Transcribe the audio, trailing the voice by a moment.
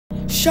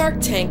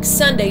Shark Tank,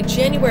 Sunday,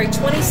 January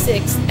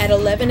 26th at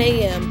 11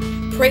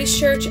 a.m., Praise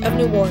Church of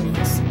New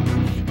Orleans.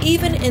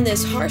 Even in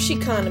this harsh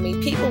economy,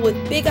 people with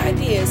big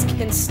ideas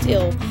can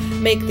still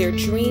make their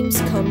dreams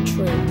come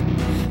true.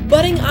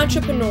 Budding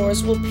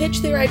entrepreneurs will pitch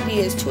their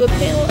ideas to a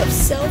panel of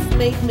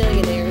self-made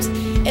millionaires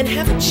and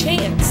have a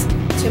chance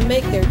to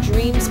make their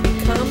dreams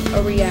become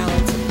a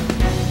reality.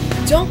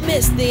 Don't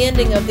miss the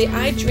ending of the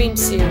iDream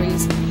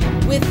series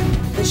with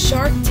the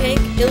Shark Tank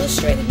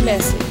Illustrated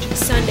Message,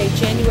 Sunday,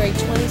 January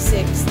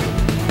 26th,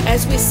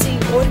 as we see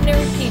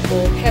ordinary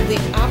people have the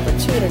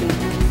opportunity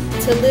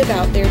to live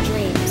out their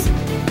dreams.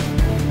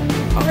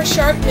 Our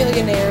shark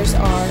millionaires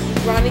are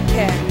Ronnie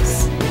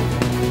Cass,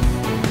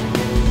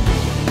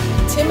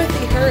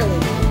 Timothy Hurley,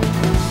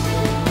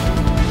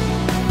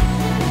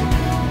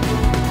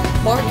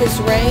 Marcus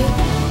Ray,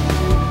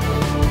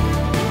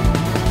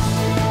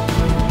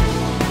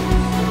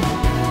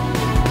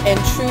 and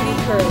Trudy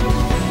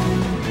Hurley.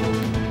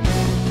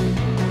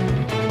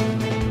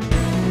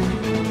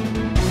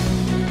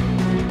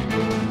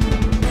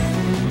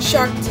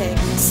 Shark Tank,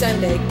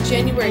 Sunday,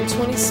 January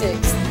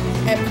 26th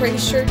at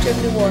Praise Church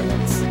of New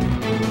Orleans.